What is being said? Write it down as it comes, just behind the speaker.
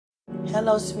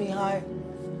Hello, sweetheart.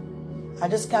 I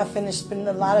just got finished spending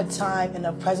a lot of time in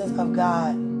the presence of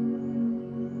God.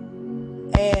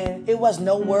 And it was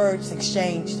no words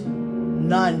exchanged.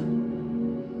 None.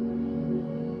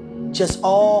 Just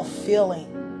all feeling.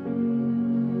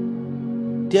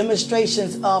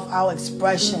 Demonstrations of our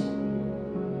expression.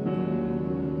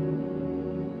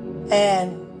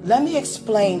 And let me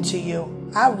explain to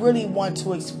you. I really want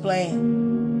to explain.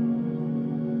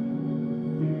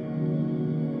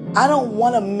 I don't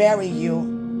want to marry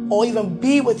you or even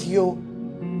be with you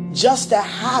just to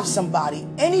have somebody.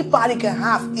 Anybody can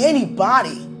have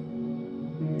anybody.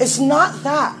 It's not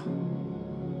that.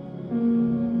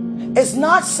 It's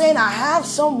not saying I have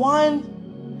someone.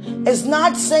 It's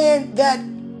not saying that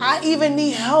I even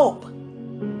need help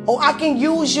or I can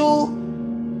use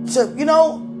you to,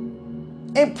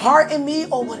 impart in me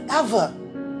or whatever.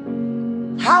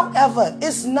 However,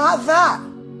 it's not that.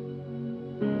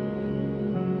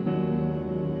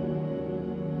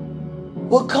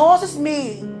 What causes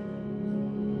me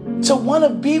to want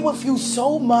to be with you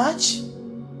so much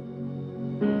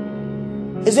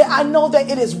is that I know that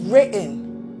it is written.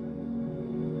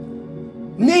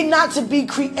 Me not to be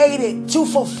created to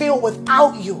fulfill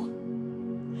without you.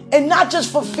 And not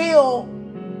just fulfill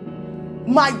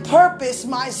my purpose,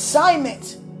 my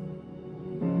assignment.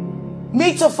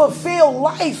 Me to fulfill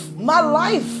life, my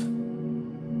life.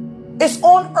 It's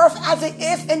on earth as it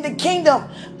is in the kingdom.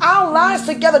 Our lives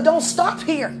together don't stop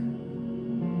here.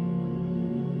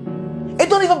 It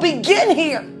don't even begin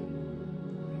here.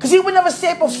 Because he would never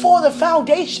say it before the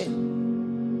foundation.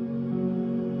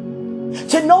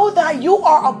 To know that you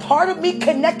are a part of me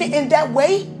connected in that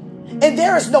way, and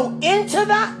there is no end to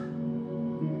that.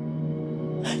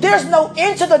 There's no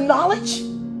end to the knowledge.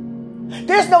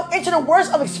 There's no end to the words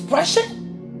of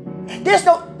expression. There's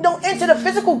no end to the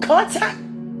physical contact.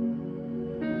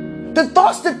 The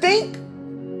thoughts to think.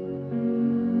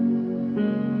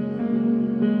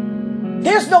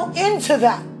 There's no end to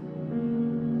that.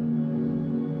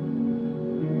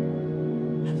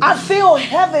 I feel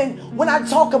heaven when I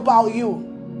talk about you.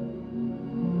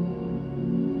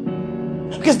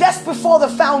 Because that's before the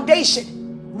foundation.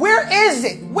 Where is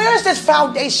it? Where is this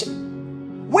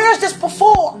foundation? Where is this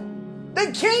before?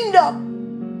 The kingdom.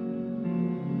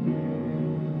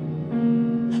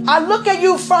 I look at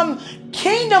you from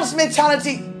kingdom's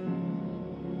mentality.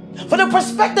 From the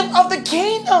perspective of the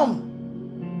kingdom.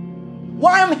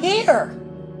 Why I'm here.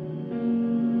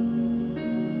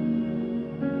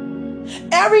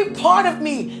 Every part of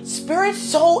me, spirit,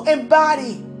 soul, and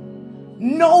body,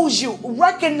 knows you,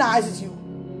 recognizes you,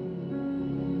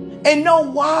 and know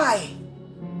why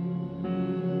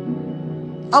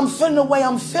I'm feeling the way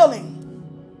I'm feeling.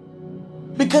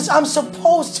 Because I'm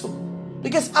supposed to.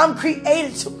 Because I'm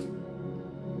created to.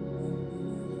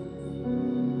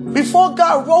 Before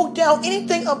God wrote down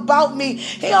anything about me,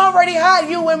 he already had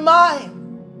you in mind.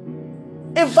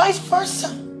 And vice versa.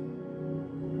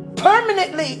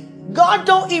 Permanently. God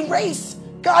don't erase.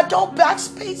 God don't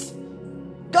backspace.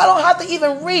 God don't have to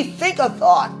even rethink a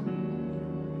thought.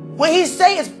 When he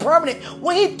say it's permanent.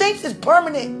 When he thinks it's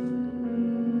permanent.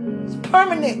 It's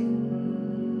permanent.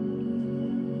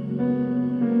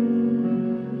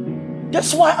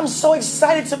 That's why I'm so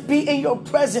excited to be in your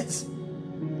presence.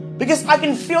 Because I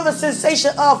can feel the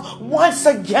sensation of once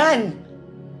again.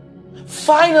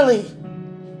 Finally.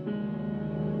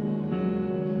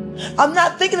 I'm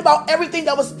not thinking about everything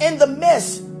that was in the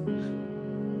midst.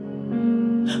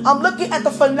 I'm looking at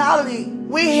the finality.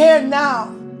 We're here now.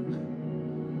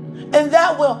 And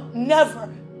that will never,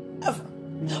 ever,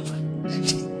 ever.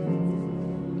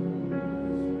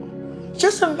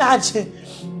 Just imagine.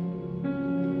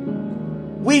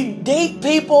 We date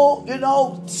people,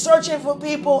 searching for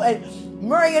people and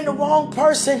marrying the wrong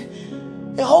person.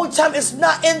 The whole time it's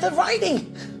not in the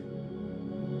writing.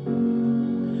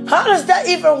 How does that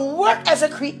even work as a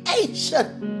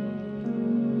creation?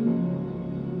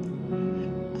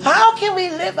 How can we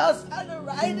live outside the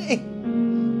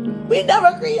writing? We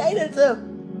never created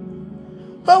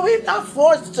them. But we're not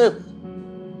forced to.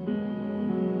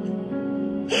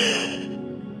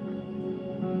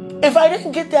 If I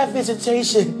didn't get that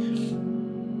visitation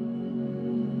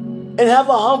and have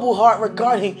a humble heart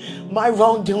regarding my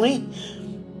wrongdoing,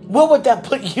 where would that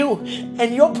put you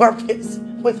and your purpose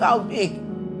without me?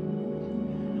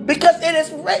 Because it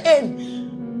is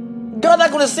written. God's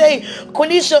not going to say,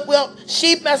 Quenisha, well,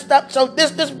 she messed up, so this,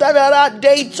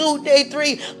 day 2, day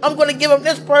 3, I'm going to give him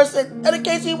this person. In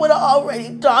case he would have already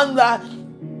done that.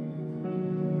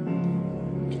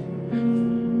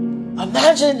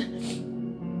 Imagine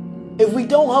if we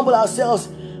don't humble ourselves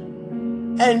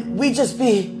and we just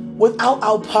be without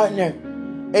our partner,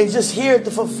 and just here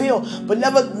to fulfill, but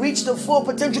never reach the full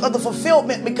potential of the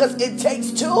fulfillment, because it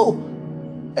takes two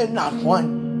and not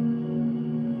one.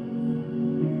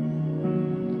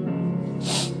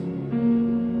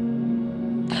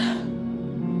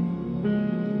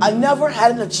 I never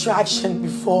had an attraction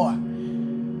before.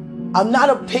 I'm not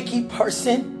a picky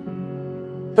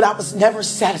person, but I was never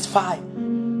satisfied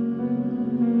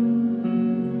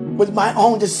with my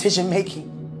own decision making,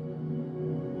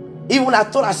 even when I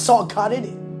thought I saw God in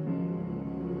it,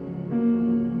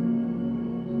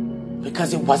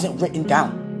 because it wasn't written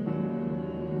down.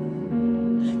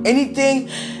 Anything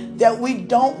that we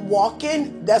don't walk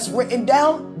in that's written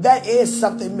down, that is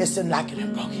something missing, lacking,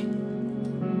 and broken.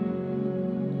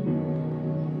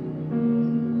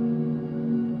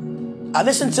 I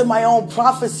listened to my own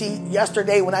prophecy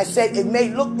yesterday when I said it may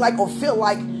look like or feel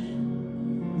like,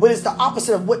 but it's the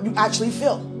opposite of what you actually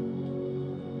feel.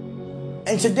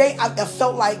 And today I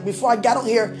felt like, before I got on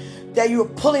here, that you were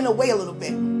pulling away a little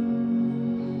bit.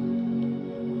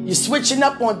 You're switching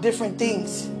up on different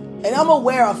things. And I'm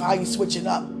aware of how you're switching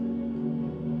up.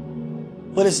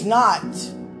 But it's not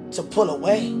to pull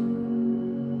away,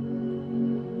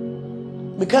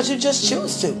 because you just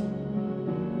choose to.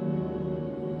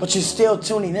 But you're still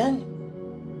tuning in.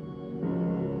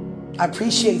 I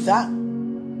appreciate that.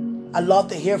 I love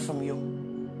to hear from you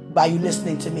by you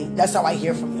listening to me. That's how I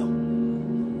hear from you.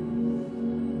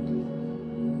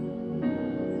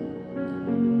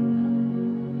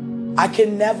 I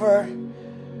can never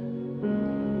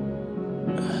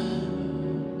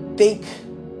think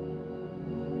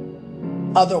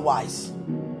otherwise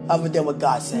other than what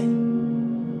God said.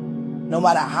 No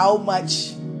matter how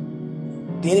much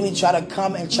the enemy try to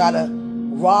come and try to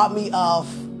rob me of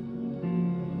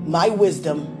my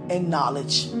wisdom and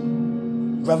knowledge,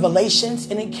 revelations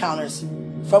and encounters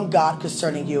from God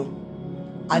concerning you,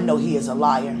 I know he is a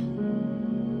liar,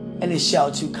 and it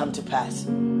shall too come to pass.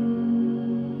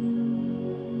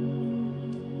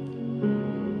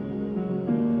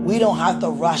 We don't have to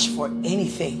rush for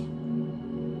anything.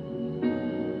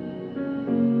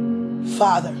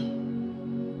 Father,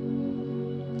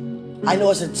 I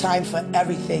know it's a time for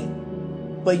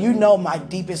everything, but you know my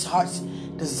deepest heart's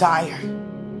desire.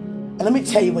 And let me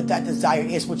tell you what that desire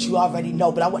is, what you already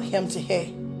know, but I want him to hear.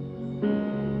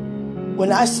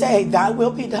 When I say, thy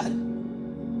will be done.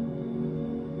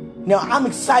 Now, I'm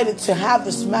excited to have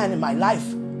this man in my life.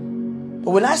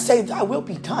 But when I say, thy will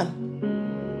be done,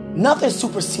 nothing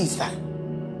supersedes that.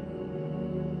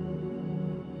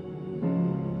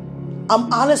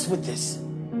 I'm honest with this.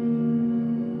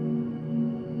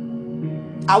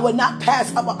 I would not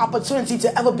pass up an opportunity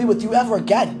to ever be with you ever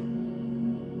again.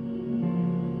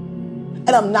 And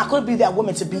I'm not going to be that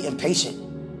woman to be impatient.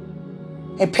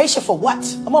 Impatient for what?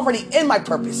 I'm already in my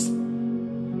purpose.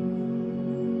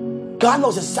 God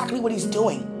knows exactly what he's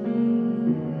doing.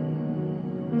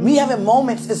 Me having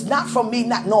moments is not from me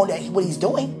not knowing that what he's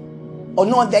doing, or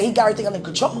knowing that he got everything under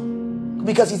control.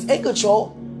 Because he's in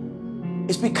control.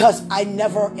 It's because I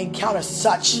never encountered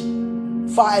such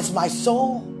far as my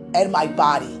soul and my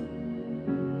body.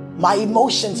 My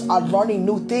emotions are learning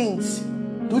new things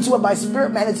due to what my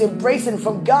spirit man is embracing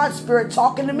from God's spirit,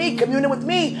 talking to me, communing with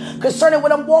me concerning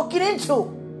what I'm walking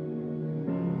into.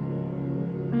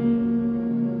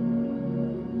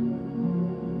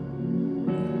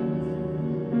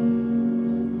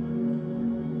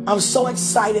 I'm so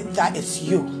excited that it's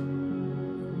you.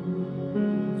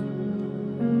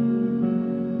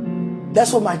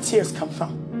 That's where my tears come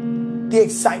from. The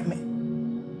excitement.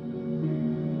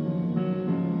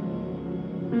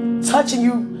 Touching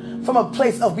you from a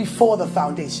place of before the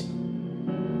foundation.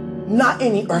 Not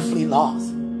any earthly laws.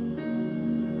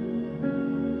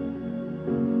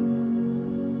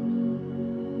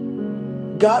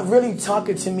 God really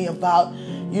talking to me about,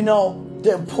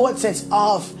 the importance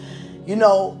of,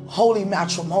 holy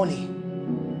matrimony.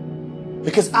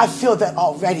 Because I feel that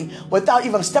already without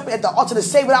even stepping at the altar to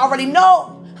say what I already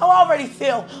know, how I already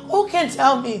feel. Who can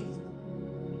tell me?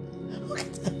 Who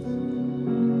can tell me?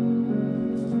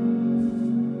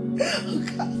 Oh,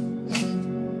 God.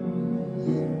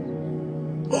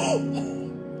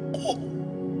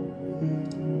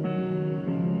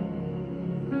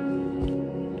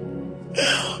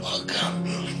 Oh, God.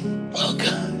 Oh,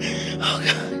 God. Oh,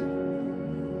 God.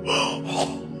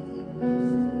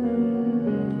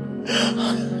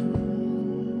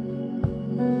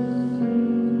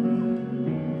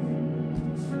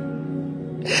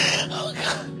 Oh,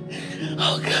 God.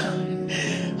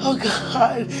 Oh,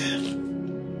 God.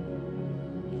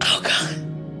 Oh, God.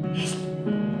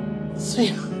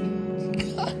 Sweet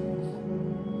God.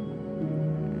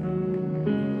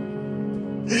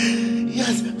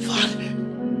 Yes, Father.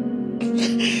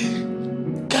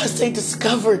 say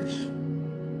discovered.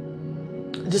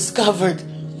 Discovered.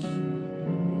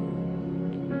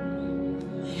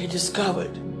 You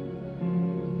discovered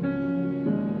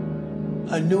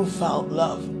a newfound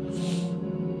love.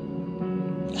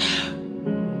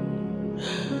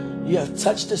 You have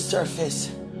touched the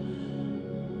surface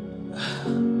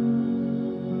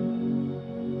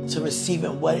to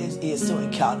receiving what it is to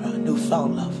encounter a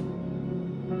newfound love.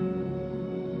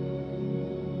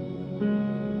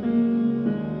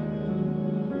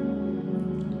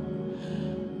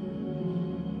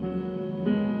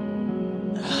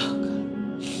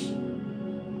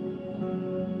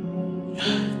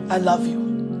 I love you.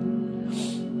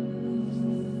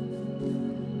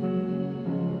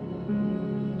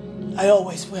 I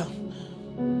always will.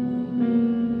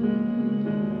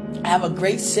 I have a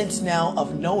great sense now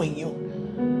of knowing you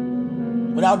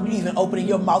without even opening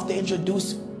your mouth to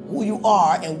introduce who you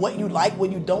are and what you like,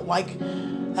 what you don't like.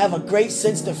 I have a great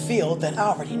sense to feel that I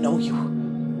already know you.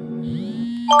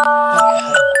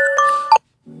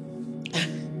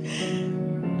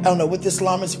 I don't know what this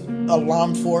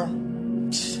alarm for.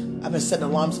 I've been setting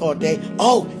alarms all day.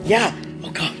 Oh, yeah. Oh,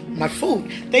 God. My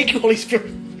food. Thank you, Holy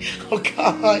Spirit. Oh,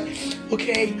 God.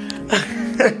 Okay.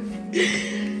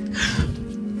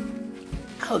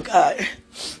 Oh, God.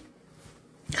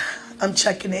 I'm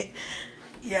checking it.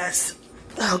 Yes.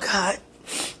 Oh, God.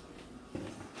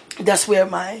 That's where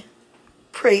my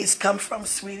praise comes from,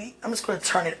 sweetie. I'm just going to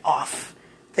turn it off.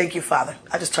 Thank you, Father.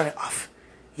 I just turn it off.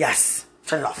 Yes.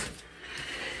 Turn it off.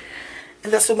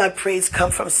 And that's where my praise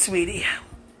comes from, sweetie.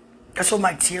 That's where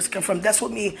my tears come from. That's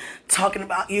what me talking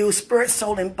about you, spirit,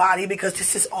 soul, and body, because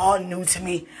this is all new to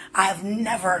me. I have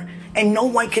never, and no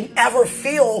one can ever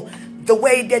feel the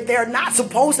way that they're not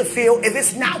supposed to feel if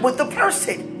it's not with the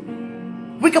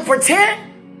person. We can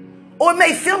pretend, or it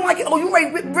may feel like it, oh, you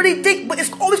really think, but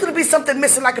it's always going to be something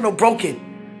missing, like no broken.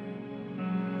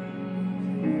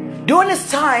 During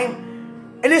this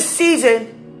time, in this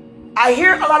season, I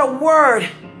hear a lot of word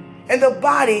in the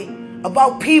body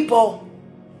about people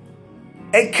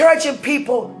encouraging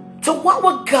people to want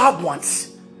what God wants.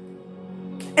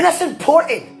 And that's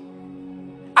important.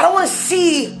 I don't want to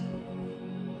see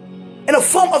in a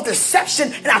form of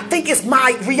deception and I think it's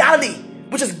my reality,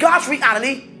 which is God's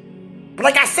reality. But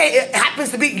like I said, it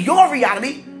happens to be your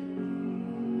reality.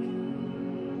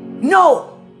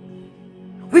 No.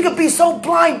 We could be so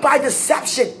blind by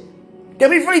deception that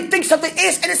we really think something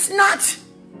is and it's not.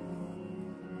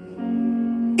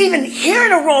 Even hearing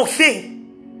the wrong thing.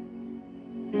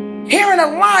 Hearing a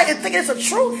lie and thinking it's a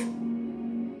truth.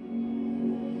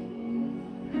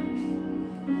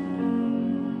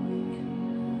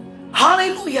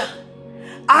 Hallelujah.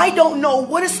 I don't know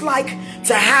what it's like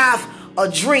to have a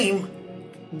dream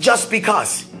just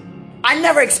because. I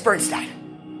never experienced that.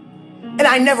 And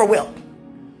I never will.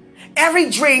 Every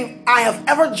dream I have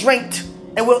ever dreamt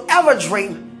and will ever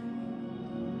dream,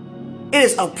 it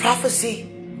is a prophecy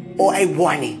or a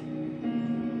warning.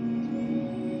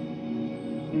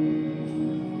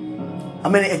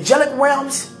 I'm in the angelic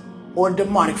realms or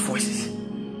demonic forces.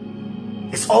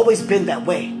 It's always been that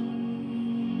way.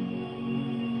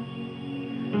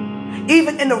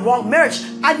 Even in the wrong marriage,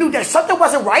 I knew that something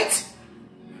wasn't right.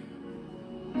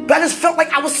 But I just felt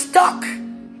like I was stuck.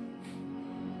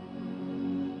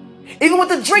 Even with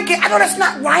the drinking, I know that's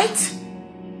not right.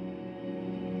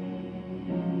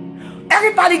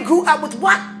 Everybody grew up with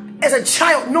what? As a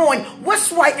child, knowing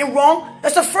what's right and wrong.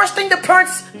 That's the first thing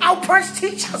our parents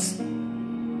teach us.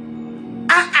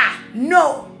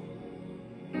 No.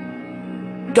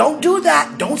 Don't do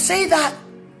that. Don't say that.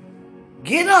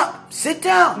 Get up, sit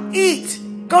down, eat,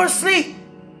 go to sleep.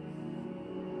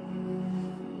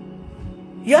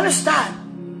 You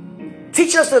understand?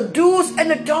 Teach us the do's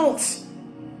and the don'ts.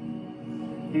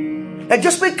 And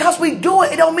just because we do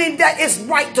it, it don't mean that it's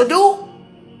right to do.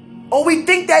 Or we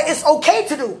think that it's okay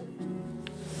to do.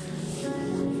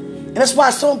 And that's why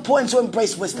it's so important to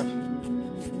embrace wisdom.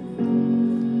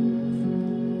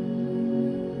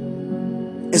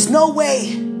 There's no way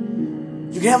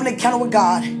you can have an encounter with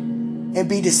God and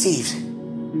be deceived.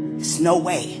 There's no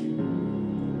way.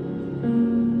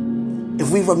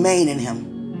 If we remain in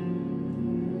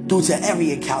Him, due to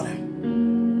every encounter,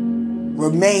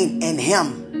 remain in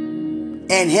Him.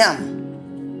 In Him.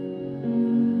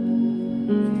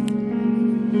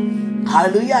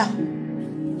 Hallelujah.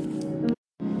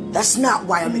 That's not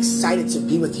why I'm excited to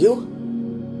be with you.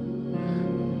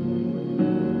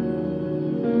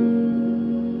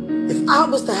 If I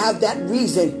was to have that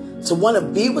reason to want to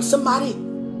be with somebody,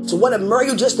 to want to marry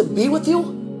you just to be with you,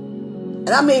 and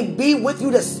I mean be with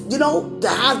you to, to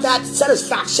have that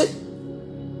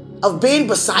satisfaction of being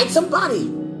beside somebody,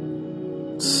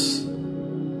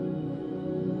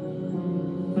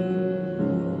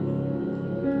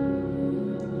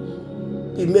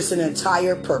 You miss an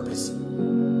entire purpose.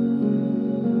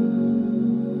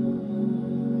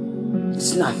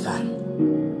 It's not that.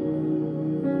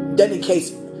 In any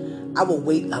case, I will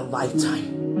wait a lifetime.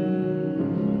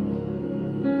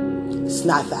 It's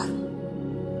not that.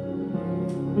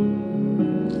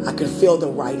 I can feel the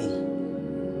writing.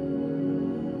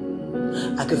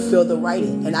 I can feel the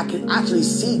writing, and I can actually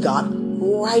see God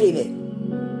writing it.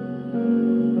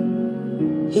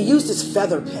 He used his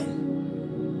feather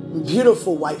pen,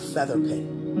 beautiful white feather pen,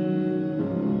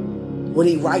 when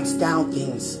he writes down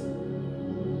things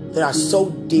that are so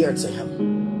dear to him.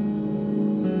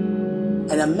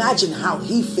 And imagine how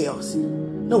he feels.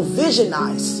 No,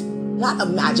 visualize, not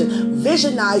imagine.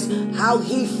 Visualize how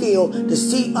he feels to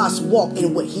see us walk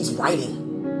in what he's writing.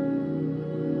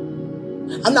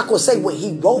 I'm not going to say what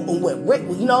he wrote and what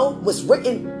written, what's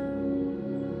written,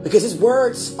 because his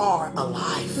words are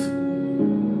alive.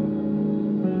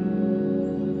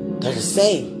 They're the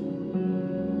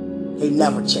same. They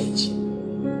never change.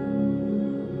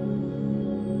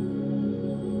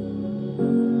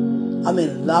 I'm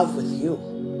in love with you.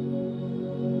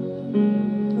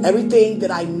 Everything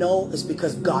that I know is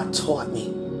because God taught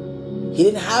me. He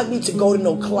didn't have me to go to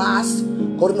no class,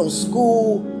 go to no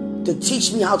school, to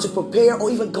teach me how to prepare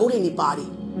or even go to anybody.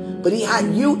 But he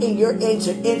had you in your end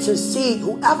to intercede,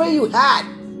 whoever you had.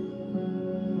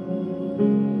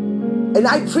 And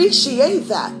I appreciate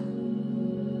that.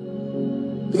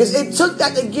 Because it took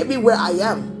that to get me where I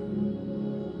am.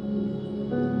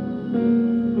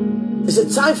 It's a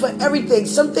time for everything.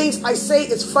 Some things I say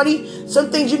is funny.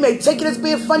 Some things you may take it as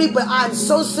being funny, but I'm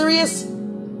so serious.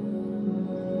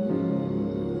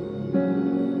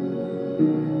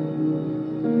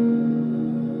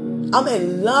 I'm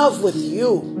in love with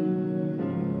you.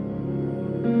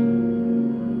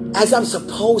 As I'm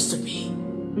supposed to be.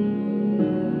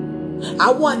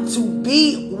 I want to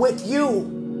be with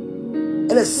you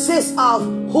in a sense of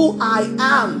who I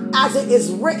am as it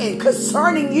is written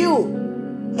concerning you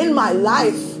in my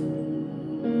life.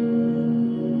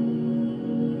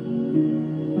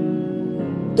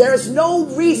 There is no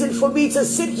reason for me to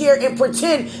sit here and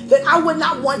pretend that I would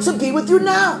not want to be with you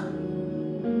now.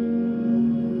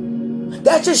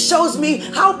 That just shows me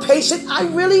how patient I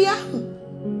really am.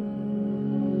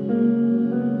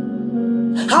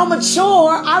 How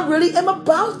mature I really am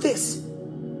about this.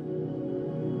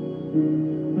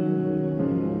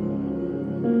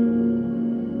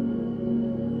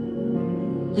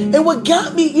 And what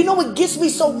got me, what gets me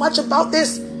so much about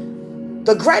this?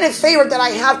 The granted favor that I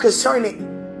have concerning it.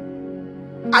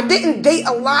 I didn't date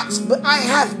a lot, but I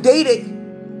have dated.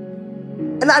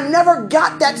 And I never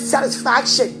got that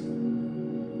satisfaction.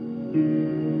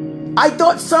 I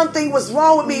thought something was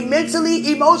wrong with me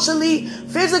mentally, emotionally,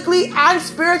 physically, and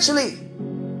spiritually.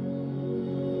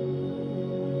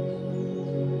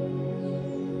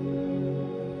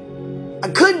 I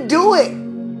couldn't do it.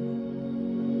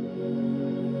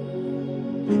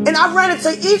 And I ran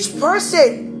into each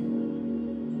person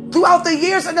throughout the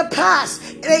years in the past,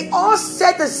 and they all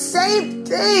said the same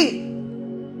thing.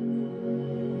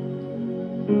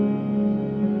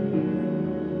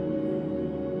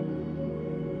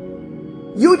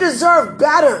 You deserve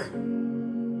better.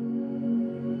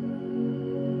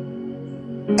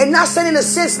 And not saying in a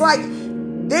sense like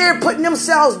they're putting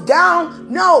themselves down.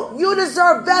 No, you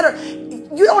deserve better.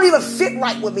 You don't even fit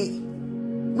right with me.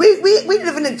 We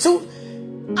living in two.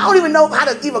 I don't even know how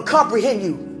to even comprehend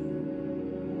you.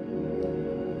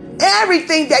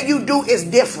 Everything that you do is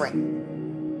different.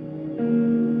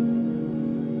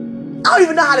 I don't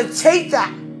even know how to take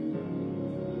that.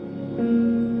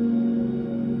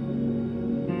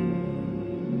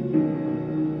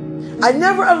 I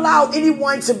never allowed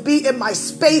anyone to be in my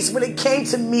space when it came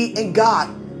to me and God.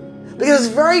 Because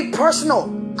it's very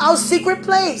personal. Our secret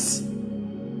place.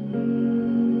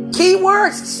 Key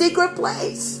words, secret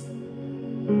place.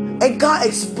 And God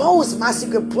exposed my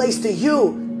secret place to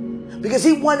you because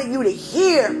he wanted you to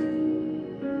hear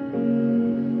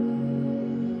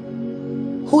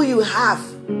who you have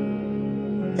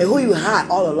and who you had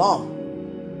all along.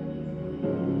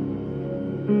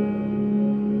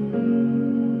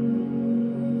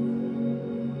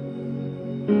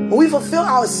 When we fulfill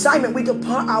our assignment, we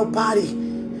depart our body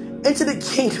into the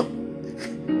kingdom.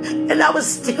 And I was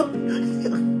still...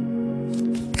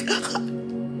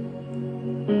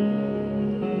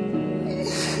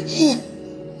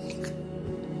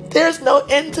 There's no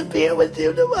end to being with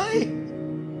you, Dwight.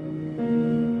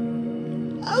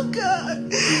 Oh,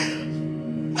 God.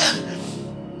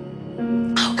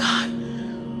 Oh,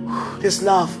 God. This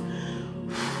love.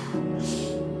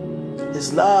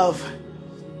 This love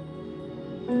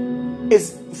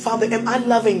is, Father, am I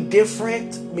loving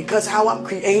different because how I'm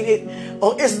created?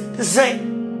 Or it's the same?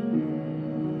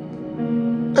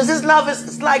 Because this love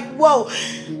is like, whoa.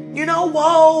 You know,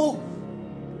 whoa.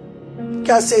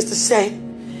 God says the same.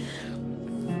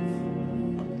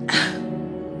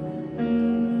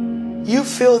 You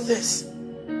feel this.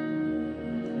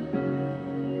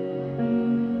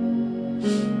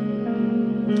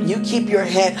 You keep your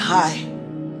head high.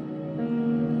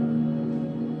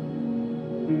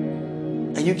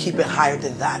 And you keep it higher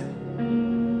than that.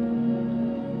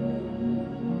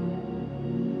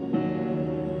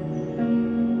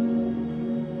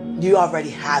 You already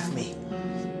have me.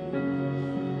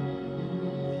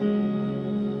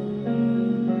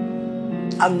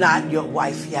 I'm not your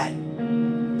wife yet,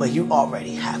 but you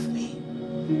already have me.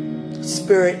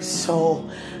 Spirit, soul,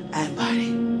 and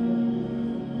body.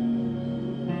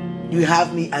 You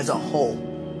have me as a whole.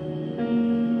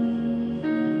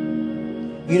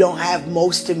 You don't have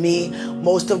most of me,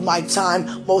 most of my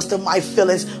time, most of my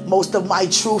feelings, most of my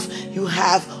truth. You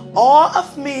have all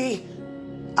of me.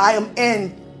 I am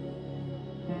in.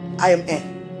 I am in.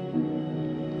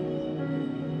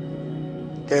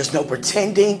 There's no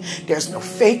pretending. There's no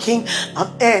faking.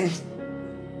 I'm in.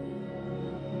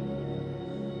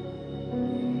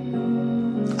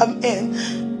 I'm in.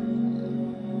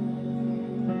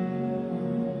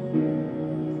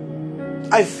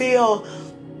 I feel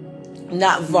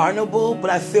not vulnerable, but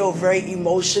I feel very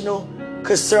emotional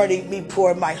concerning me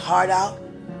pouring my heart out.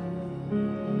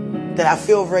 That I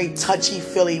feel very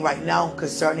touchy-feely right now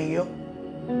concerning you.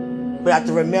 But I have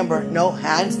to remember, no,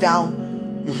 hands down,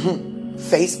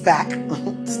 face back,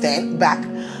 stand back.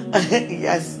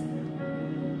 Yes.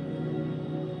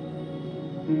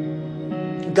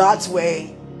 God's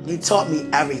way, He taught me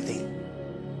everything.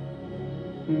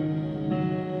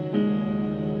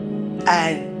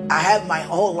 And I had my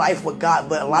whole life with God,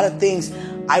 but a lot of things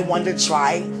I wanted to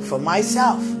try for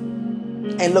myself.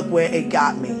 And look where it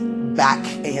got me, back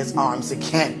in His arms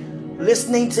again.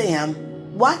 Listening to Him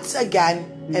once again,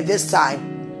 and this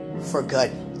time for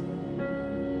good.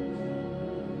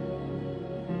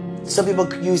 Some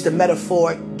people use the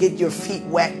metaphor, get your feet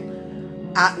wet.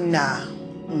 Nah,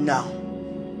 no.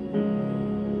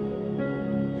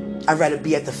 I'd rather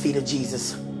be at the feet of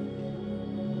Jesus.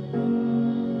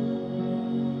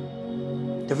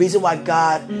 The reason why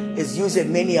God is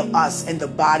using many of us in the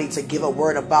body to give a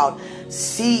word about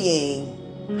seeing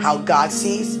how God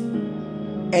sees,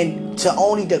 and to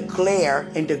only declare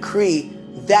and decree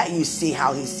that you see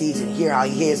how He sees and hear how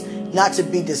He hears, not to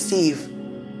be deceived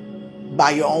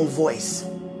by your own voice.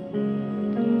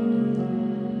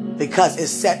 Because it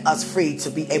set us free to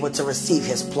be able to receive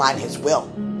His plan, His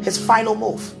will, His final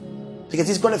move. Because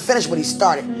He's going to finish what He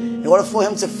started. In order for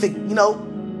Him to,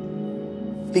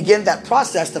 begin that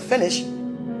process to finish,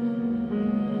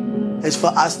 is for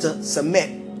us to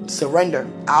submit, surrender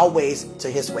our ways to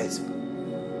His ways.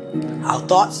 Our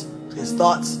thoughts to His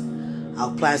thoughts,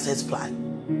 our plans to His plan.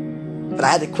 But I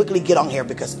had to quickly get on here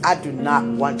because I do not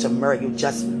want to murder you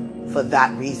just for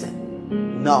that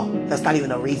reason. No, that's not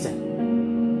even a reason.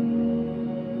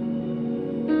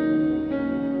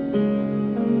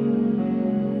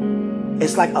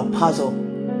 It's like a puzzle.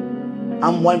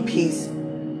 I'm one piece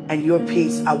and your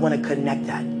piece, I want to connect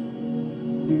that.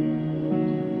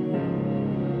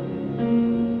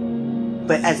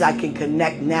 But as I can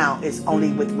connect now, it's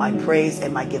only with my praise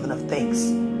and my giving of thanks.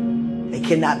 It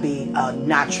cannot be a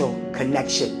natural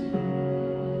connection.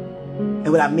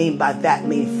 And what I mean by that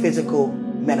means physical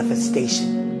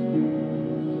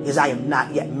manifestation. Is I am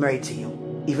not yet married to you,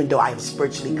 even though I am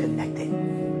spiritually connected.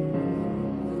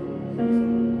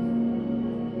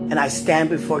 And I stand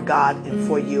before God and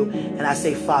for you, and I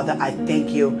say, Father, I thank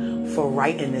you for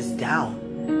writing this down.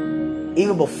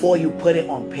 Even before you put it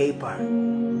on paper.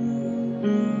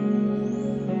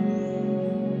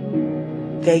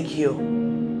 Thank you.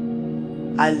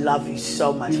 I love you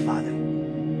so much, Father.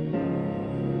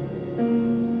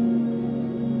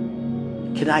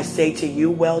 Can I say to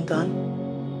you, well done?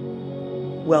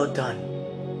 Well done.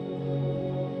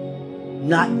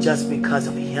 Not just because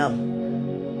of Him.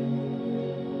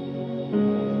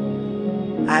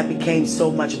 I became so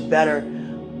much better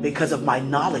because of my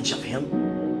knowledge of Him.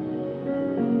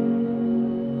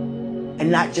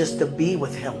 And not just to be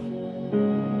with Him,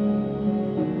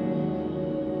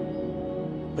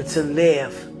 but to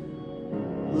live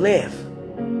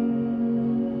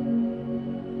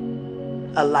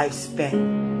a life spent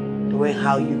the way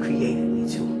how you created me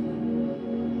to,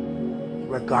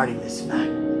 regarding this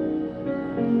man.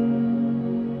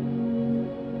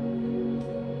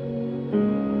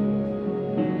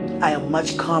 I am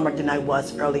much calmer than I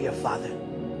was earlier, Father.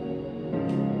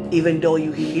 Even though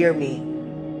you hear me,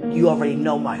 you already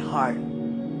know my heart.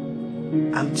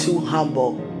 I'm too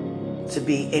humble to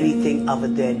be anything other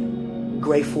than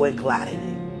grateful and glad in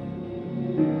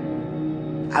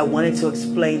it. I wanted to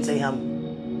explain to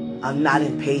him, I'm not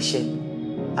impatient.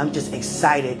 I'm just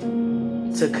excited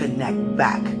to connect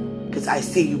back because I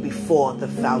see you before the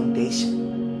foundation.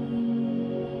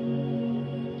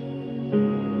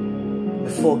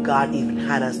 Before God even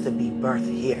had us to be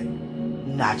birthed here,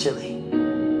 naturally.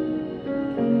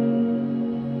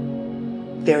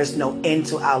 There is no end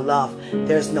to our love.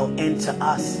 There's no end to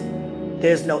us.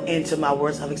 There's no end to my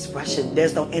words of expression.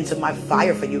 There's no end to my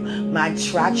fire for you, my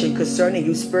attraction concerning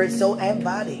you, spirit, soul, and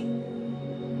body.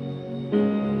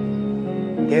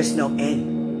 There's no end.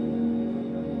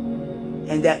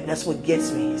 And that's what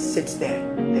gets me. It sits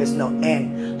there. There's no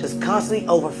end. Just constantly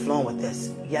overflowing with this.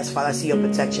 Yes, Father, I see your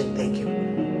protection. Thank you.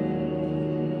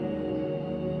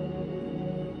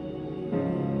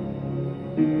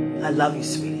 I love you,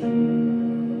 sweetie.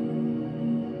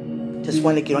 Just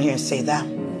wanted to get on here and say that.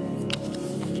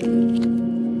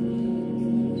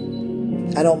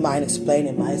 I don't mind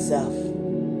explaining myself.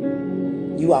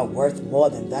 You are worth more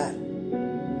than that.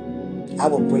 I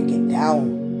will break it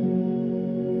down.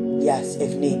 Yes,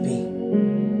 if need be.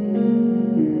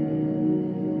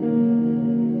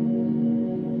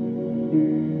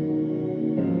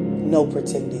 No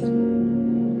pretending.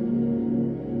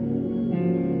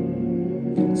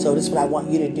 So this is what I want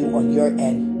you to do on your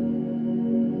end.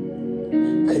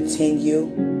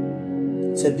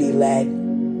 Continue to be led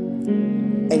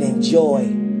and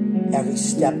enjoy every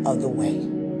step of the way.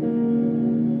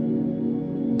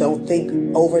 Don't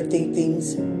overthink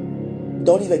things.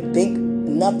 Don't even think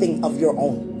nothing of your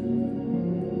own.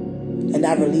 And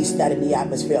I release that in the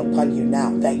atmosphere upon you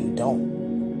now that you don't.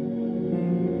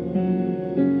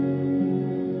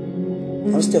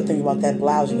 I'm still thinking about that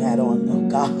blouse you had on. Oh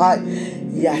God,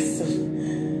 yes.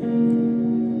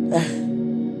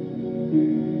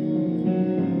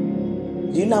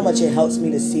 You know how much it helps me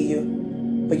to see you?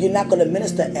 But you're not going to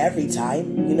minister every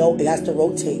time. You know, it has to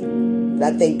rotate.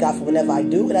 But I thank God for whenever I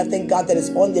do. And I thank God that it's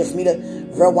on there for me to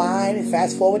rewind and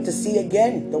fast forward to see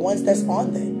again the ones that's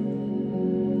on there.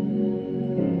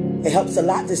 It helps a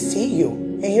lot to see you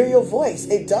and hear your voice.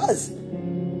 It does.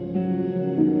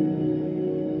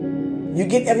 You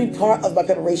get every part of my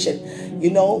preparation.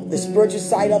 You know, the spiritual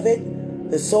side of it,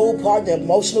 the soul part, the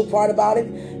emotional part about it,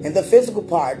 and the physical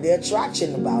part, the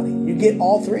attraction about it. You get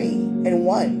all three in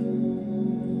one.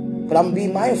 But I'm going to be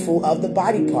mindful of the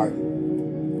body part.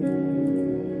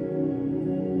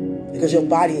 Because your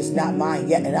body is not mine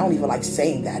yet. And I don't even like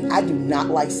saying that. I do not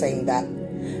like saying that.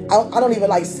 I don't even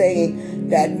like saying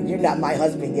that you're not my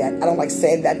husband yet. I don't like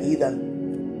saying that either.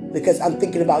 Because I'm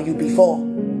thinking about you before.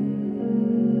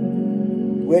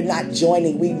 We're not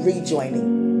joining, we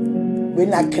rejoining. We're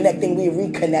not connecting, we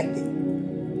reconnecting.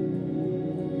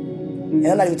 And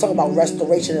I'm not even talking about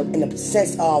restoration in the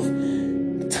sense of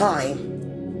time.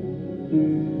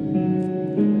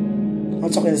 I'm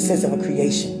talking in the sense of a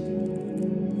creation.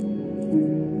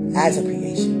 As a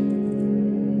creation.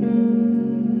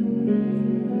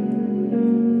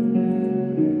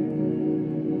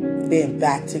 Being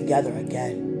back together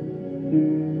again.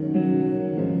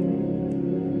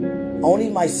 Only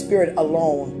my spirit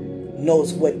alone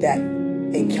knows what that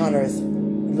encounter is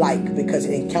like because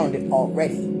it encountered it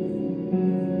already.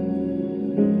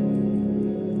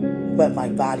 But my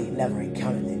body never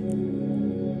encountered it.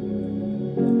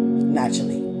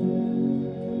 Naturally.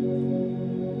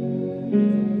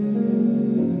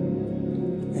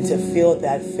 And to feel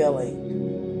that feeling,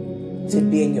 to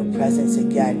be in your presence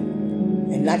again,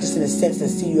 and not just in the sense to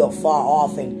see you afar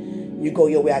off and you go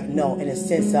your way, no, in a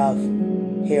sense of,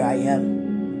 here I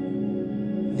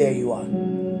am. There you are.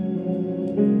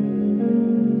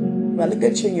 When I looked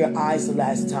at you in your eyes the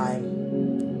last time,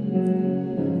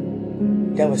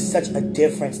 there was such a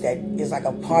difference that it's like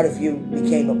a part of you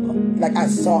became like I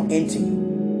saw into you.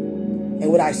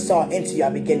 And what I saw into you, I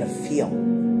began to feel.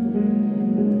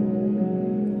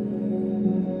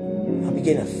 I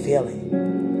began to feel it.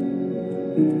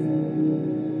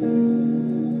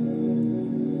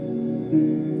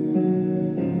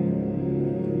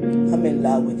 I'm in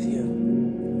love with you.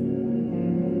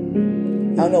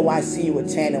 I don't know why I see you with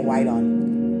tan and white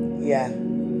on. Yeah.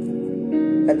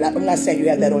 I'm not saying you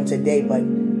have that on today, but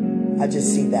I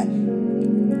just see that.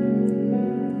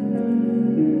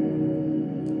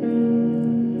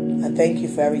 I thank you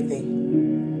for everything.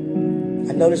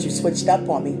 I noticed you switched up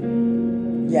on me.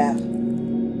 Yeah.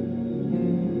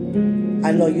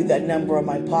 I know you that number of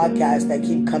my podcasts that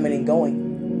keep coming and going.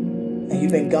 And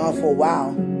you've been gone for a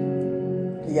while.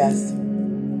 Yes.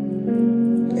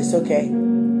 It's okay.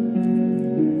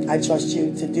 I trust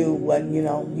you to do what,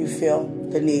 you feel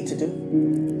the need to do.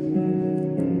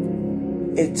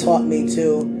 It taught me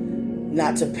to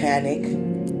not to panic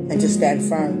and to stand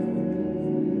firm.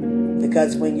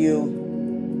 Because when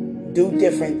you do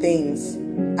different things,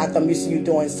 after I'm used to you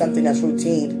doing something that's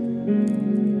routine,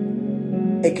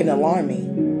 it can alarm me.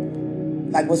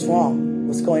 Like, what's wrong?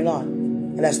 What's going on?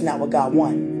 And that's not what God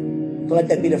wants. Don't let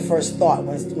that be the first thought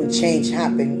when change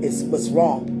happens. It's what's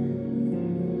wrong.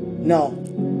 No,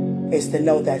 it's to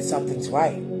know that something's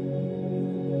right.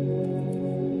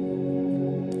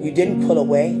 You didn't pull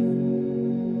away.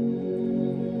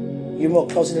 You're more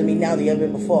closer to me now than you ever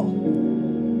been before.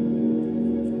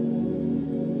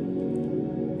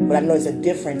 But I know there's a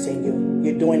difference in you.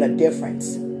 You're doing a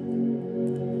difference.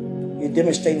 You're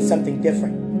demonstrating something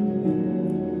different.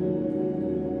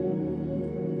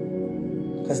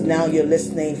 Because now you're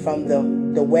listening from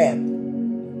the web.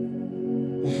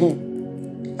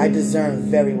 I discern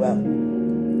very well.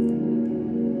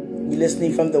 You're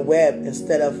listening from the web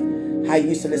instead of how you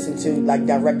used to listen to, like,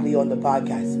 directly on the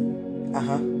podcast.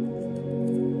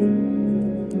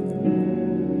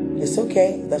 It's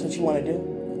okay if that's what you want to do.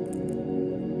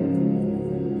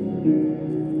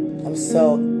 I'm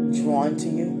so drawn to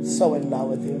you, so in love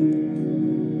with you.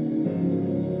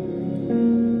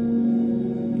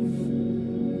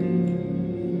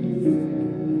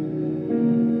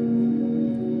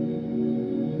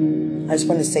 I just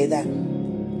want to say that.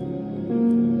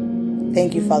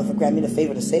 Thank you, Father, for granting me the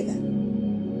favor to say that.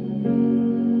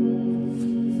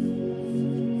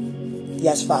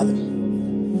 Yes, Father.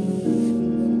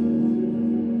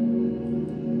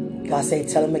 God say,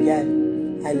 tell him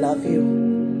again, I love you.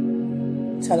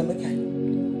 Tell him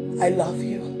again, I love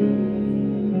you.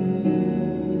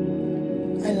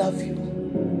 I love you.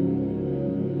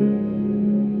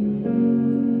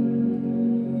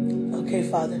 Okay,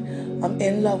 Father, I'm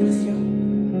in love with you.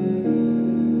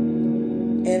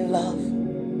 In love.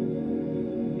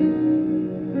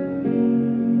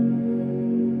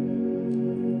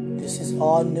 This is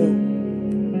all new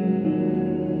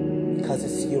because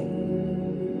it's you.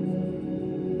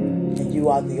 And you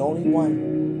are the only one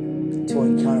to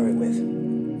encounter it with.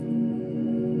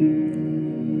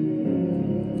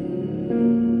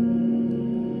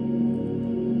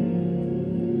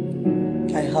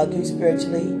 I hug you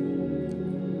spiritually.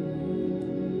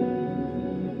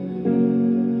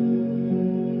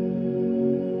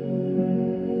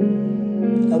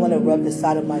 I want to rub the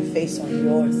side of my face on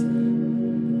yours.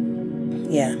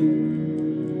 Yeah.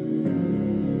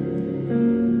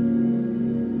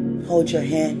 Hold your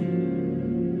hand.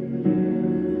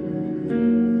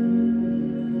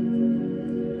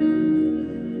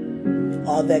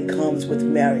 All that comes with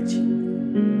marriage.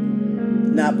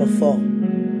 Not before.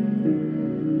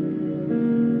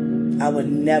 I would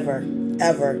never,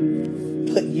 ever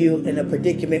put you in a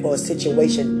predicament or a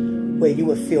situation where you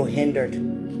would feel hindered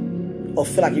or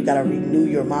feel like you got to renew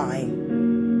your mind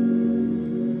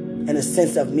in the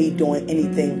sense of me doing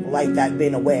anything like that,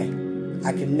 being aware.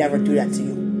 I could never do that to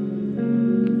you.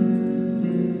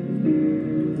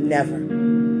 Never.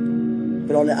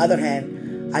 But on the other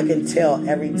hand, I can tell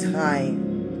every time.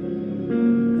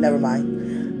 Never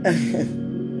mind.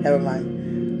 Never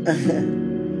mind.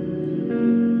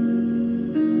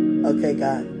 Okay,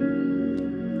 God.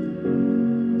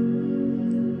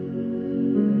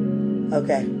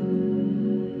 Okay.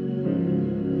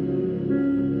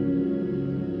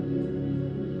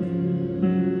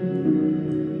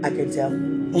 I can tell.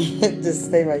 Just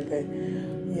stay right there.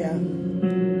 Yeah.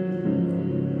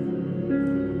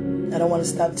 I don't want to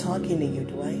stop talking to you,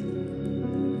 Dwight.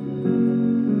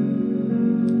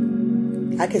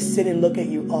 I could sit and look at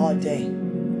you all day.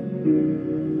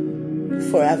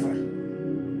 Forever.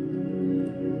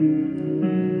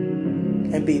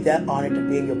 And be that honored to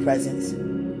be in your presence.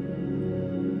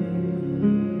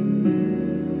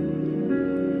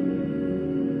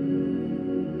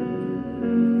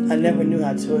 I never knew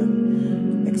how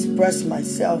to express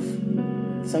myself.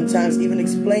 Sometimes even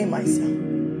explain myself.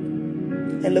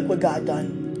 And look what God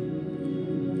done.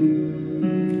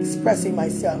 Expressing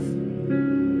myself.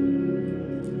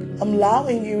 I'm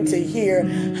allowing you to hear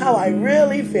how I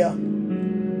really feel.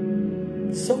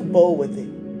 So bold with it.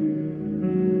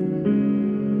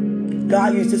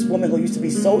 God used this woman who used to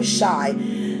be so shy.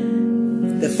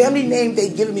 The family name they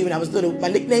gave me when I was little, my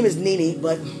nickname is Nene,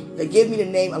 but they gave me the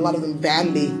name, a lot of them,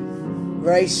 Bambi.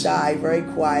 Very shy, very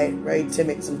quiet, very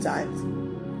timid sometimes.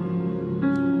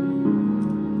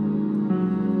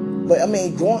 But I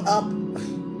mean, growing up,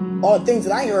 all the things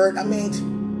that I heard, I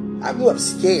grew up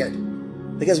scared.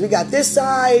 Because we got this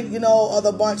side, you know,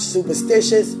 other bunch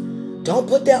superstitious. Don't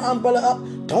put that umbrella up.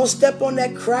 Don't step on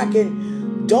that crack,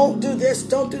 and don't do this.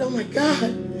 Don't do that. Oh my God,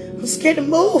 I'm scared to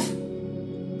move.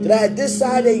 Then I had this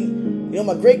side,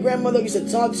 my great grandmother used to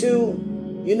talk to,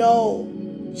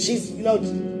 she's,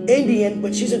 Indian,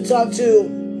 but she used to talk to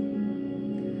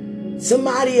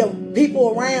somebody of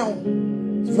people around.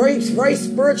 Very, very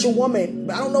spiritual woman.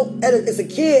 But I don't know, as a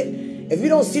kid, if you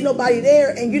don't see nobody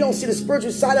there and you don't see the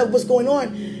spiritual side of what's going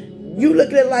on, you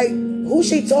look at it like, who's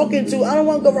she talking to? I don't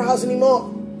want to go to her house anymore.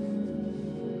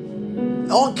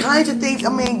 All kinds of things. I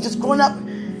mean, just growing up,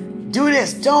 do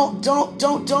this. Don't. Oh,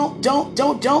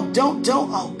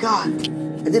 God.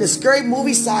 And then the scary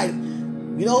movie side.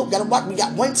 Gotta watch. We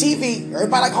got one TV.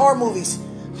 Everybody like horror movies.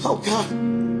 Oh, God.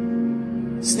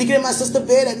 Sneaking in my sister's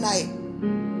bed at night.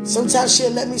 Sometimes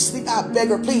she'll let me sleep. I beg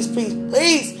her, please, please,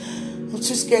 please. I'm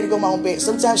too scared to go in my own bed.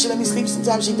 Sometimes she let me sleep.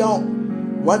 Sometimes she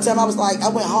don't. One time I was like, I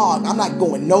went hard. I'm not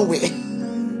going nowhere.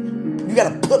 You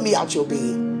gotta put me out your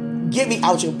bed. Get me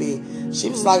out your bed. She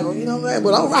was like, well, man,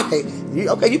 well, all right.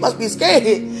 You must be scared.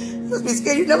 You must be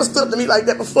scared. You never stood up to me like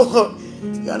that before.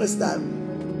 You understand?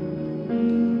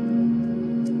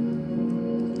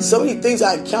 So many things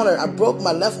I encountered. I broke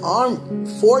my left arm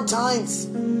 4 times.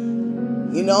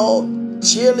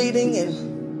 Cheerleading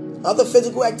and other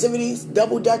physical activities,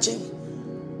 double dutching.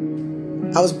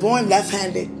 I was born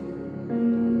left-handed.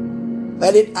 I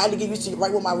had to get used to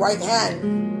write with my right hand.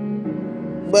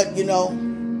 But,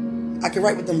 I can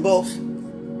write with them both.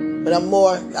 But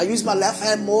I use my left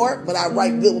hand more, but I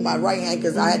write good with my right hand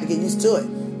because I had to get used to it.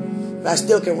 But I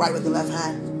still can write with the left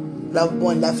hand. But I was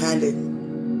born left-handed.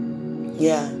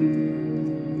 Yeah.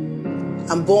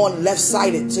 I'm born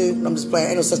left-sided, too. I'm just playing.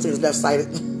 Ain't no such thing as left-sided.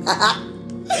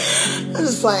 I'm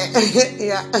just playing.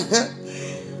 Yeah.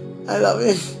 I love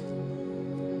you.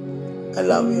 I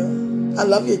love you. I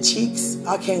love your cheeks.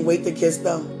 I can't wait to kiss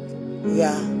them.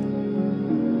 Yeah.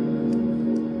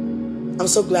 I'm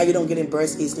so glad you don't get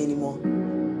embarrassed easily anymore.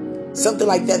 Something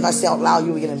like that, if I say out loud,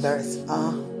 you would get embarrassed. If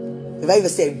I even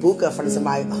say buka in front of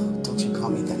somebody, don't you call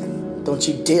me that. Don't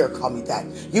you dare call me that.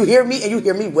 You hear me and you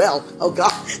hear me well. Oh,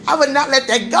 God. I would not let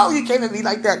that go. You came at me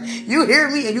like that. You hear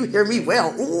me and you hear me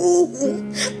well. Ooh,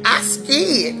 I'm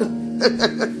scared.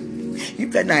 You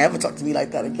better not ever talk to me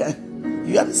like that again.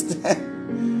 You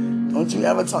understand? Don't you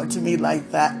ever talk to me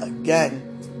like that again.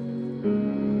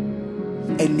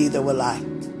 And neither will I.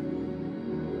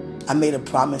 I made a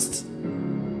promise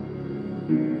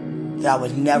that I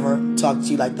would never talk to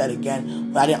you like that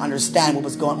again. But I didn't understand what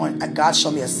was going on. God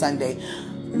showed me a Sunday,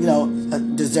 a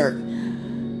dessert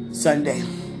Sunday.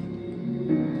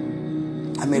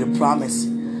 I made a promise.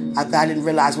 After I didn't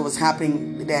realize what was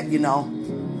happening, that,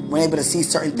 when able to see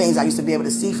certain things I used to be able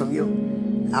to see from you.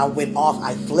 I went off,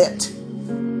 I flipped.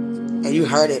 And you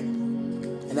heard it.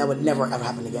 And that would never ever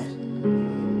happen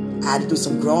again. I had to do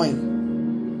some growing.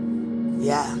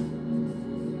 Yeah.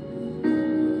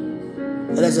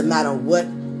 It doesn't matter what,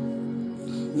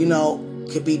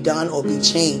 could be done or be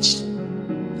changed.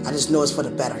 I just know it's for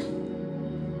the better.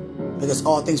 Because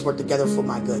all things work together for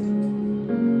my good.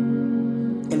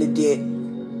 And it did.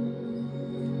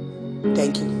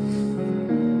 Thank you.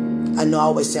 I know I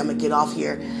always say I'm going to get off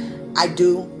here. I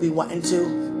do be wanting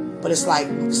to. But it's like,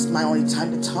 this is my only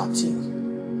time to talk to you.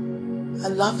 I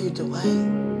love you,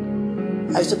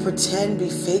 Dwayne. I used to pretend, be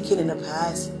faking in the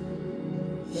past.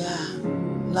 Yeah.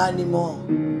 Not anymore.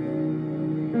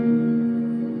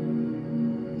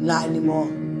 Not anymore.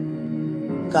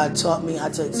 God taught me how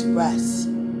to express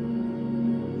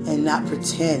and not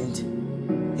pretend.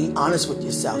 Be honest with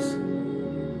yourself.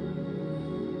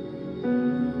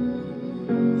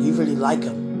 You really like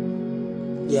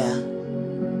him. Yeah.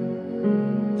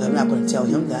 But I'm not going to tell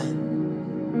him that.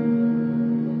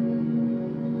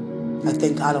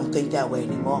 I don't think that way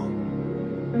anymore.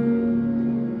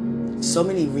 So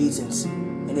many reasons.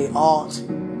 And they all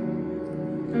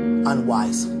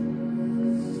unwise.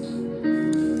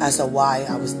 As to why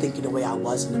I was thinking the way I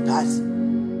was in the past.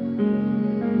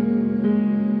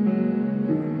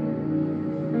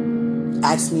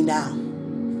 Ask me now.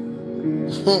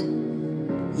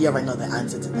 You already know the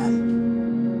answer to that.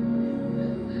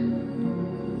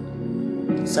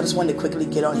 So I just wanted to quickly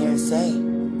get on here and say,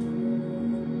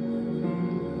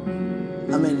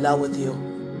 I'm in love with you.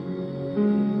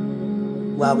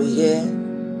 While we're here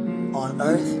on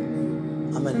earth,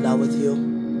 I'm in love with you,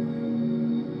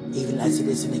 even as it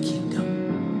is in the kingdom.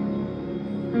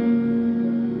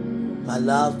 My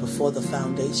love before the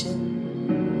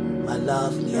foundation, my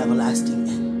love in the everlasting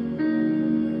end.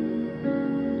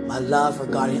 My love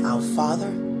regarding our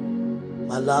Father,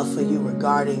 my love for you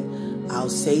regarding our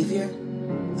Savior,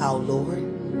 our Lord,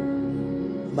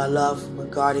 My love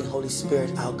regarding Holy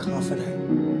Spirit, our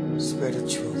Comforter, Spirit of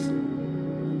truth.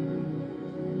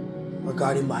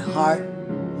 Regarding my heart,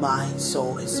 mind,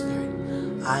 soul, and spirit,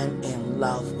 I am in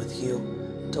love with you,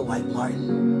 Dwight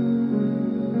Martin.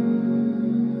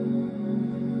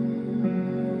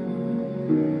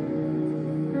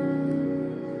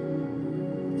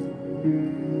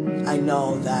 I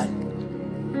know that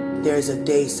there is a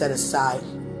day set aside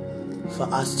for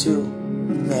us to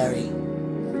marry.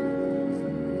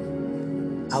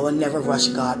 I will never rush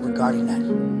God regarding that.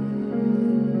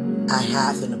 I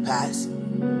have in the past.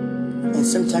 And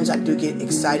sometimes I do get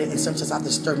excited, and sometimes I have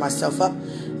to stir myself up,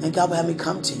 and God will have me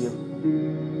come to you.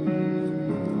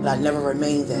 But I never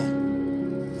remain there.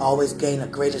 I always gain a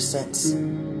greater sense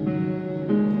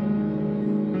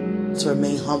to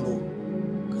remain humble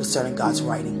concerning God's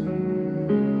writing.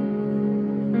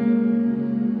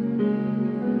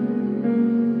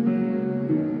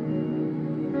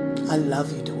 I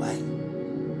love you, Dwight.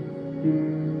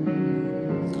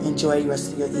 Enjoy the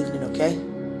rest of your evening, okay?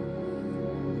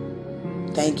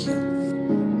 Thank you.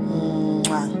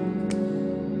 Mwah.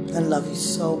 I love you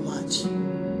so much.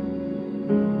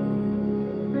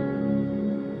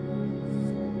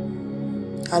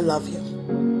 I love you.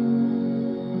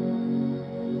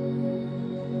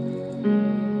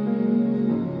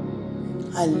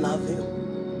 I love you.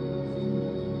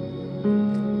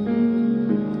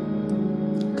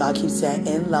 God keeps saying,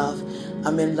 in love.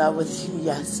 I'm in love with you,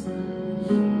 yes.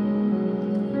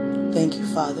 Thank you,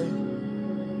 Father.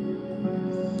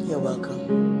 You're welcome.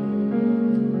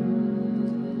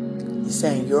 He's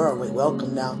saying you're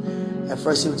welcome now. At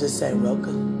first he was just saying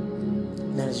welcome.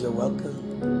 And then it's you're welcome.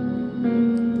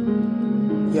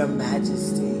 Your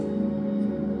Majesty.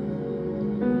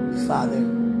 Father,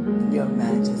 Your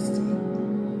Majesty.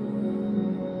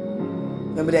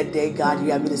 Remember that day, God, you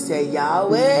got me to say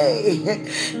Yahweh.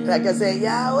 Like I said,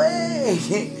 Yahweh.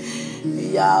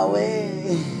 Yahweh.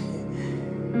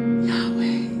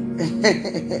 Yahweh.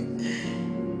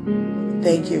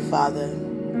 Thank you, Father.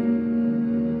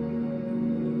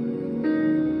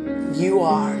 You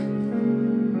are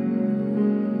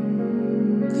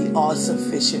the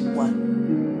all-sufficient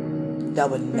one that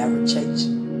would never change.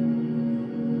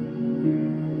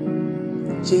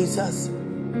 Jesus,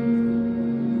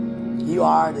 you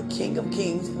are the King of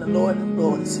Kings and the Lord of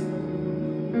Lords.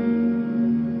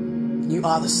 You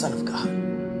are the Son of God.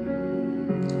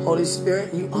 Holy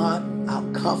Spirit, you are our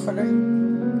Comforter,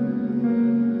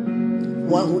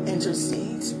 one who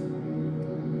intercedes.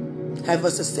 Have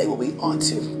us to say what we ought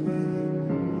to.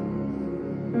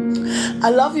 I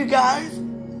love you guys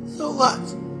so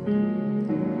much.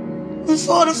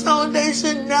 Before the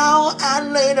foundation, now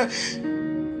and later.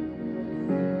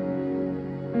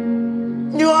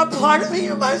 You are part of me.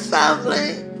 You're my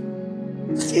family.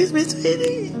 Excuse me,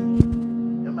 sweetie.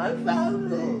 You're my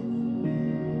family.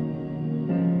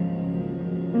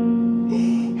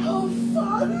 Oh,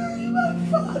 Father, you're my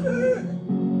Father.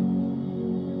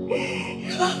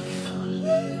 You're my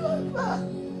Father. You're my Father.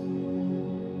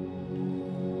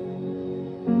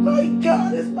 My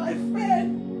God is my friend.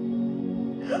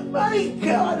 My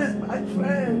God is my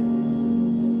friend.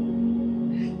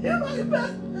 You're my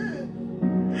best friend.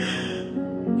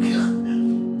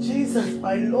 Jesus,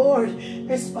 my Lord,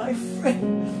 is my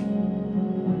friend.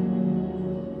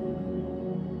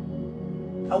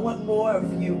 I want more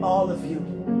of you, all of you.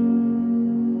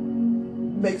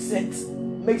 Makes sense.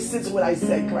 Makes sense what I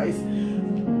said, Christ.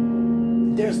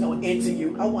 There's no end to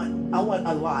you. I want a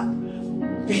lot.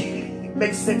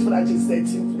 Makes sense what I just said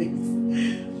too, please.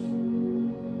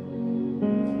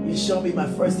 You show me my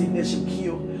first initial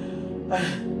cue.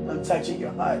 I'm touching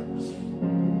your heart.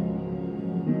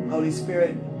 Holy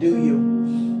Spirit, do you.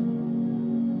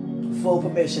 Full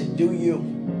permission, do you.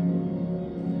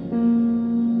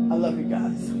 I love you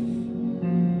guys.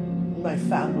 My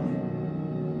family.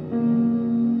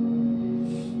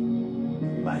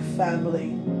 My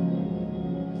family.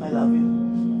 I love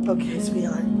you. Okay,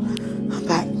 sweetheart. I'm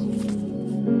back.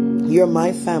 You're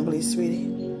my family, sweetie.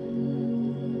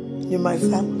 You're my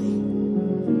family.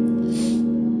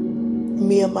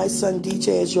 Me and my son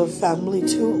DJ is your family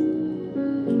too.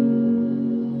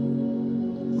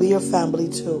 We're your family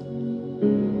too.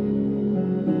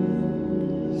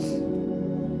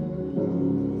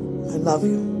 I love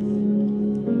you.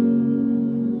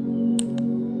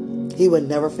 He would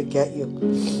never forget you.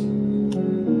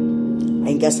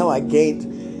 And guess how I gained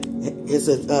his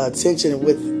attention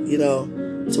with,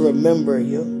 to remember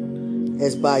you?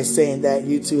 Is by saying that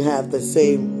you two have the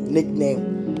same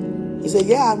nickname. He said,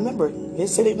 yeah, I remember.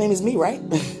 His nickname is me, right?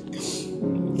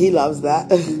 He loves that.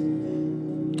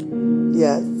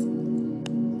 Yes.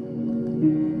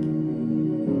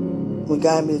 When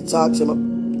God had me to talk to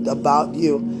him about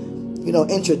you,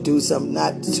 introduce him,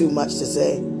 not too much to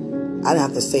say. I didn't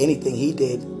have to say anything. He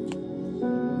did.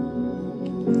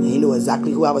 And he knew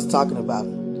exactly who I was talking about.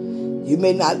 It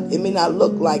may not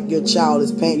look like your child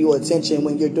is paying you attention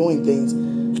when you're doing things.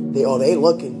 They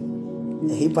looking.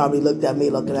 And he probably looked at me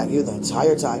looking at you the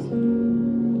entire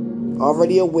time.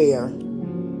 Already aware.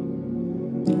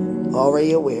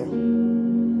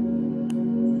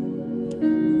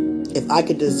 If I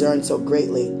could discern so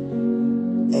greatly,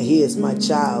 and he is my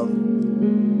child,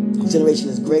 his generation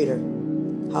is greater,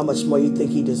 how much more you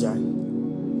think he discerned?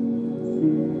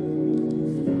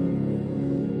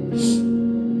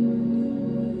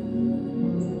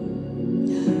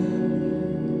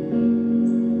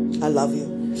 I love you.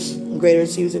 Greater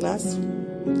is he who's in us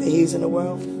than he who's in the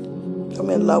world. I'm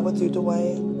in love with you,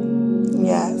 Dwayne.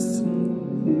 Yes.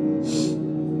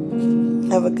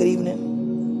 Have a good evening.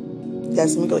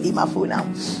 Yes, let me go eat my food now.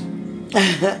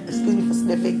 Excuse me for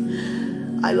sniffing.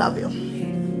 I love you.